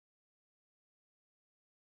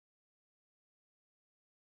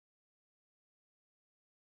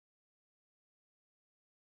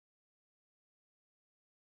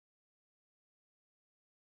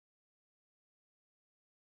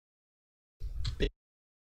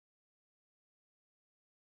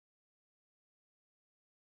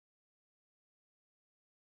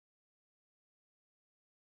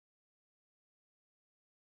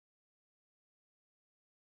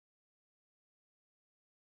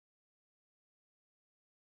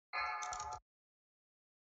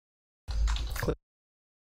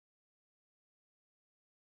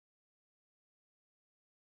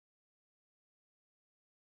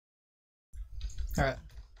Alright.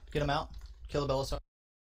 Get him out. Kill the Belisar.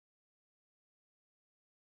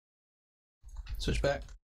 Switch back.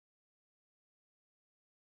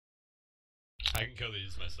 I can kill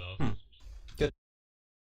these myself. Good.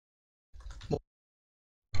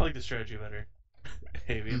 I like the strategy better.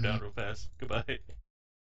 Hey, we down real fast. Goodbye.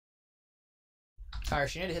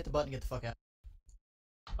 Irish, you need to hit the button and get the fuck out.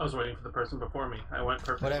 I was waiting for the person before me. I went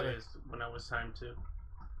perfectly Whatever. as when I was timed to.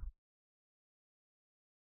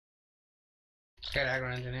 Got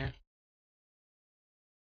aggro engineer.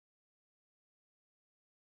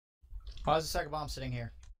 Why is the second bomb sitting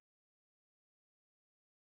here?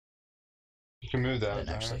 You can move I that. didn't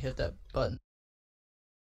actually hit that button.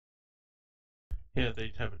 Yeah,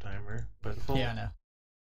 they have a timer by default. Yeah, I know.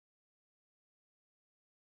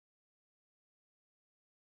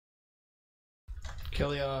 Kill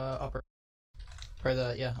the upper. Or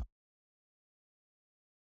the, yeah.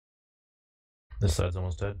 This side's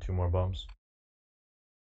almost dead. 2 more bombs.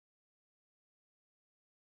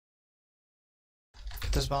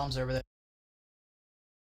 Get those bombs over there.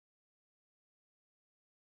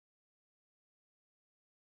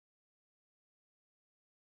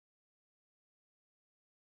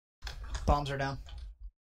 Bombs are down.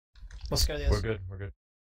 Let's go to the other We're good. We're good.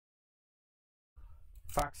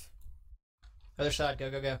 Fox. Other side. Go,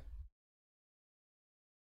 go, go.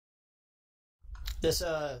 This,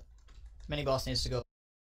 mini boss needs to go.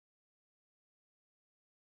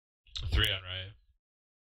 3 on right.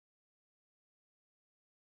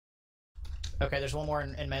 Okay, there's one more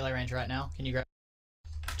in melee range right now. Can you grab?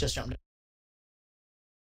 Just jump.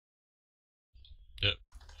 Yep.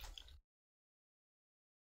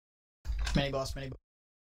 Mini boss, mini boss.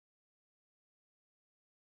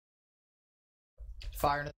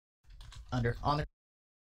 Fire under. On the.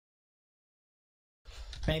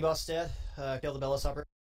 Mini boss dead. Kill the Belisar.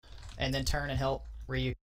 And then turn and help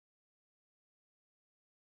Ryu.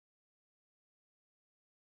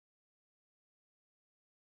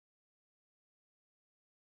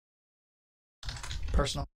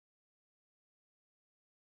 Personal.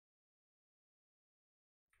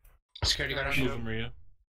 Security guard on Move you. him, Maria.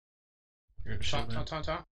 You're gonna Taunt, shoot taunt,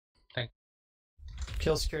 taunt, taunt.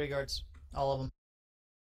 Kill security guards. All of them.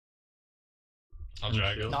 I'll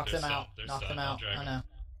drag them. Knock They're them out. stunned. They're Knock stunned. them I'll out. drag I them. know.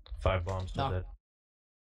 5 bombs still Knock. dead.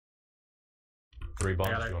 3 bombs.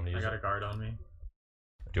 I Do you want me to use got a it? guard on me.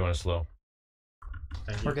 Do you want to slow?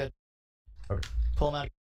 Thank you. We're good. Okay. Pull them out.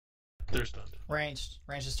 They're stunned. Ranged.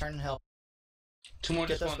 Ranged is turn and help. 2 more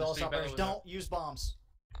Get those spawn, bells stay operators. better with Don't use bombs.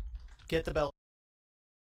 Get the bell.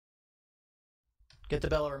 Get the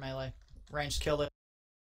bell over melee. Ranged, kill it.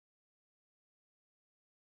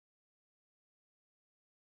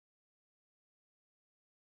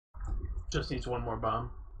 Just needs one more bomb.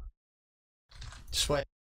 Just wait.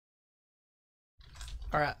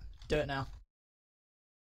 Alright, do it now.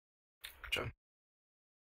 Jump.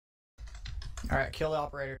 Alright, kill the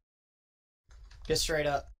operator. Get straight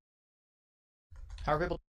up. How are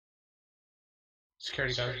people?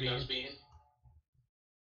 Security guard being.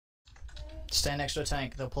 Stand next to a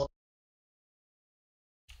tank. They'll pull.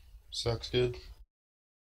 Sucks good.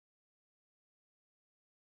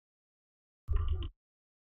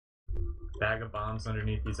 Bag of bombs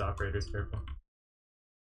underneath these operators, careful.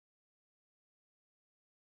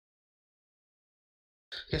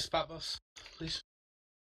 Get spot buffs, please.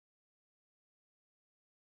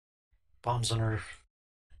 Bombs under.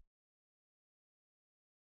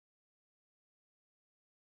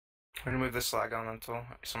 We're gonna move this slag on until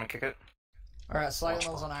someone kick it. Alright, slide Watch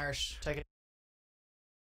levels bomb. on Irish. Take it.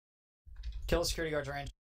 Kill the security guards range.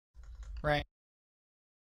 Range.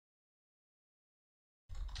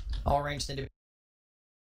 All ranged need to be.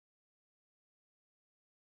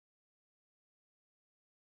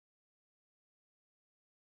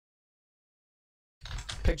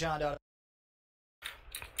 Pick John out.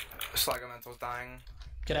 Slag elemental's dying.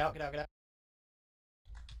 Get out, get out, get out.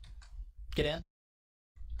 Get in.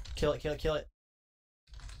 Kill it, kill it, kill it.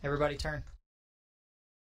 Everybody turn.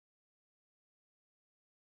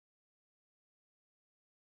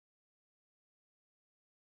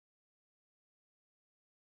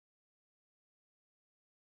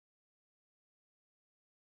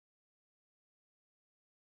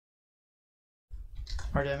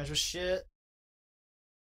 Our damage was shit.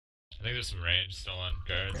 I think there's some range still on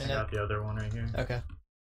guards. I got the other one right here. Okay.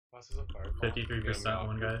 53%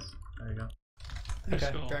 one, guys. There you go.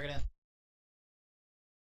 Okay, Cool. drag it in.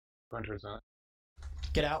 Going towards that.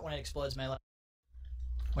 Get out when it explodes melee.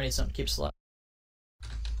 We need something to keep slow.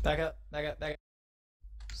 Back up, back up, back up.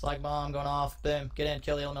 Slag bomb going off. Boom. Get in,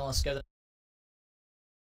 kill the elemental. Let's go.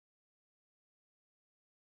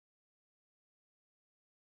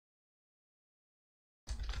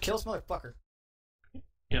 Kill this motherfucker.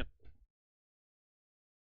 Yep.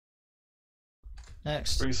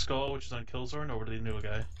 Next. Bring Skull, which is on Killzorn, over to the new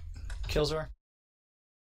guy. Killzor.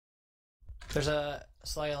 There's a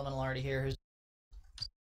Slag Elemental already here. Who's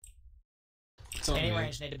It's on any me.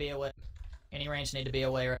 range need to be away. Any range need to be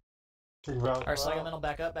away. Right? Alright, Alright, Slag Elemental,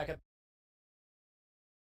 back up, back up.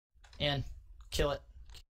 In. Kill it.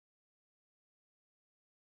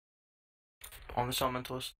 On this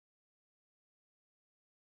elementalist.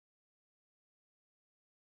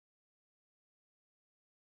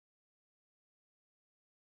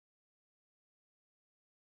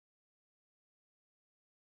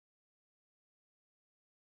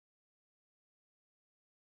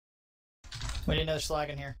 We need another Slag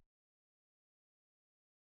in here.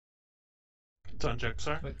 It's on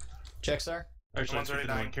Jexar. Jexar. Actually, One's already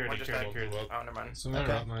one dying. carried One it, just carried died. it, carried it. Oh, never mind. It's a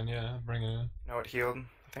matter Okay. of mine, yeah. Bring it in. No, it healed,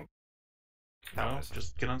 I think. No, it's-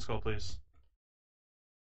 just get on Skull, please.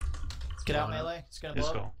 Get out On it. melee. It's gonna Get blow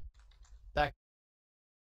up. Skull. Back.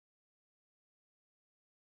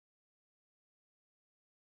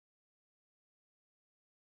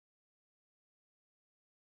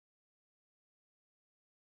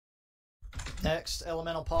 Next,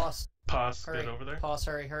 Elemental Pause. Pause, Hurry. get over there. Pause,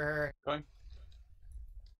 hurry, hurry, hurry. Going.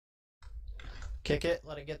 Kick it,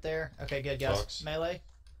 let it get there. Okay, good, guys. Fox. Melee.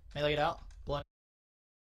 Melee it out. Blow.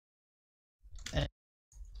 And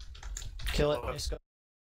kill it. Blow it. Just go.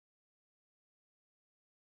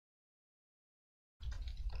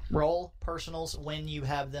 Roll personals when you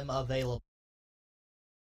have them available.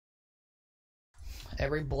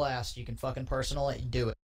 Every blast you can fucking personal it, do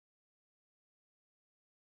it.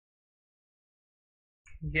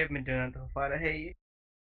 You have been doing it the whole fight. I hate you.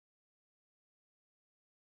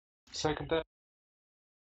 Second that.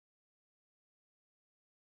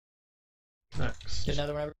 Next. Get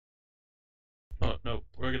another one over. Oh, no.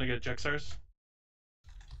 We're gonna get Jexars.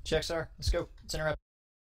 Jexar, let's go. Let's interrupt.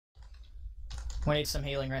 We need some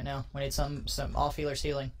healing right now. We need some off healers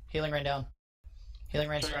healing. Healing rain down. Healing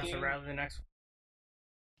rain. So rather the next one.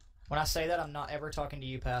 When I say that, I'm not ever talking to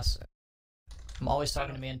you, Pass. I'm always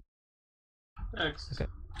talking to me. And Next. okay.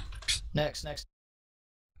 Next.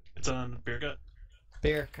 It's on Beer Gut.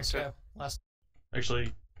 Beer. Let's Okay. go. Last.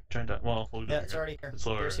 Actually, trying to. Well, we'll do Yeah, Beer it's Gut. already here. It's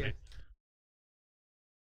lower Beer's already.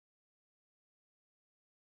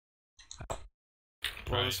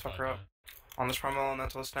 Blow this fucker up. On this primal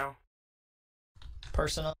elementalist now.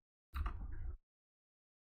 Personal.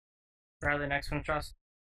 Rather the next one, trust.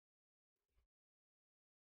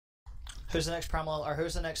 Who's the next primal, or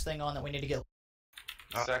who's the next thing on that we need to get?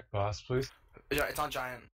 Sack boss, please. Yeah, it's on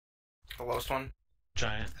Giant. The lowest one.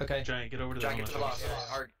 Giant. Okay. Giant, get over to Giant, get the to the boss.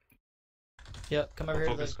 elemental. Or- Yep. Come over here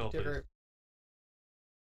to Focus the skull, please. group.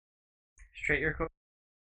 Straight your core.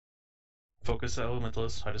 Focus the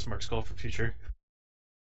Elementalist. I just mark Skull for future.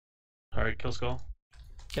 Alright, kill Skull.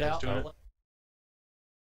 Get out. doing it.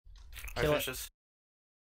 I Kill finish it. this.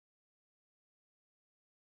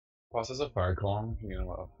 Boss has a fire column. You know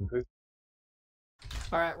what? Please.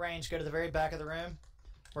 All right, range. Go to the very back of the room.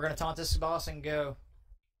 We're gonna taunt this boss and go.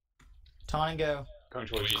 Taunt and go. Going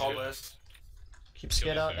towards Please. Call this. Keep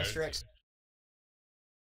skid up, Mr. X.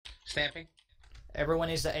 Stamping. Everyone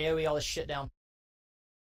needs to AoE all this shit down.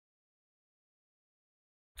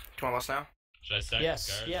 Do you want less now? Should I stack Yes,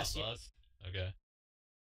 guards yes, on yeah. boss? Okay.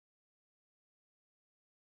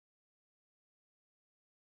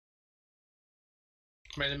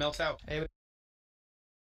 Ready to melt out. AoE.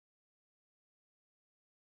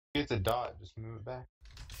 Get the dot, just move it back.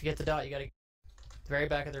 If you get the dot, you gotta the very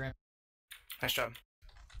back of the room. Nice job.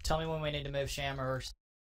 Tell me when we need to move Sham or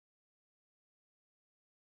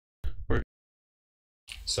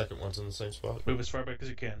Second one's in the same spot. Move as far back as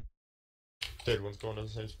you can. Third one's going to the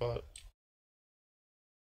same spot.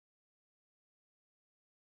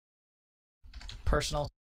 personal.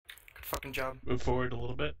 Good fucking job. Move forward a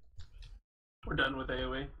little bit. We're done with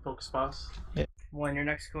AoE. Focus boss. When your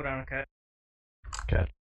next cooldown, okay?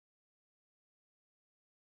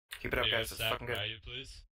 Keep it up, Hey, guys. It's stack fucking good. value,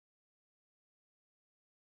 please.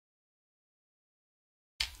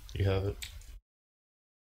 You have it.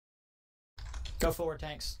 Go forward,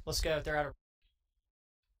 tanks. Let's go. They're out of.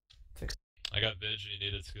 I got Vidge and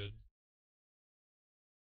you need it's good.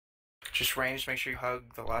 Just range. Make sure you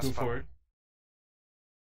hug the last Move pup. forward.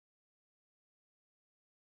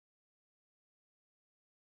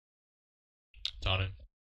 Taunting.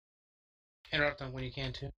 Interrupt them when you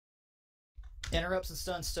can too. Interrupts and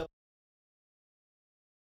stuns still.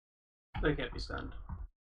 They can't be stunned.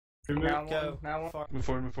 Now Go. one. Now one. Far. Move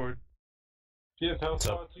forward, move forward. Do you have health What's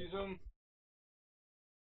up? pots? Use them.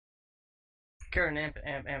 Karen, amp.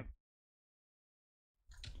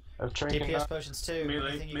 I've trained DPS potions too.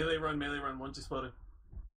 Anything you Melee run. One's exploding.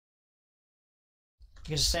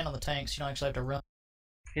 can just stand on the tanks. You don't actually have to run.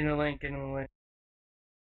 Get in the link.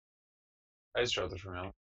 I just dropped it from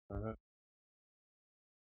out.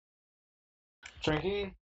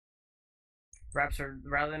 Drinking. Raps are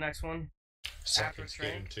rather the next one. After Seconds, get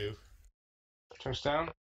him strength. too.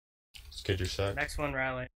 Touchdown. Let's get your sack. Next one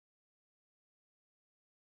rally.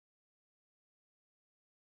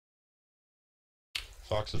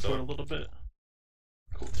 Fox is For a up. little bit.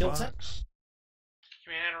 Cool. Kill Fox.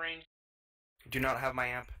 Command out of range. Do not have my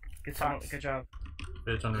amp. Good Fox. Good job.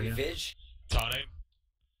 Bitch on you. Vig. Tonic.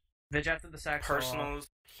 Vig after the sack. fall off. Personals,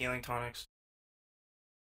 healing tonics.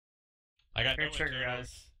 I got no Great trigger, internals.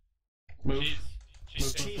 guys. Move. She's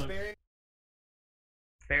Move. Cheeseberry.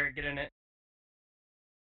 Barry, get in it.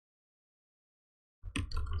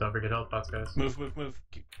 Don't forget health pots, guys. Move. Keep, just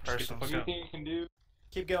get the Personal. fuck out. Anything you can do.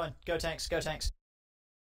 Keep going. Go tanks.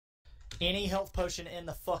 Any health potion in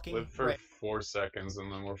the fucking Live for right. 4 seconds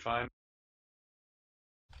and then we're fine.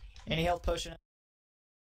 Any health potion.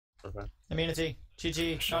 Okay. Immunity.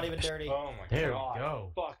 GG. Not even dirty. Oh my There we god.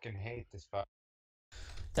 go. I fucking hate this fight.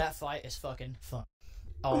 That fight is fucking fun.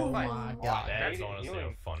 Oh Ooh, my fight. god. That is honestly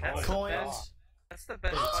a fun That's one. the Coins. best. That's the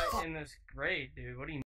best It's fight fun. in this grade, dude. What do you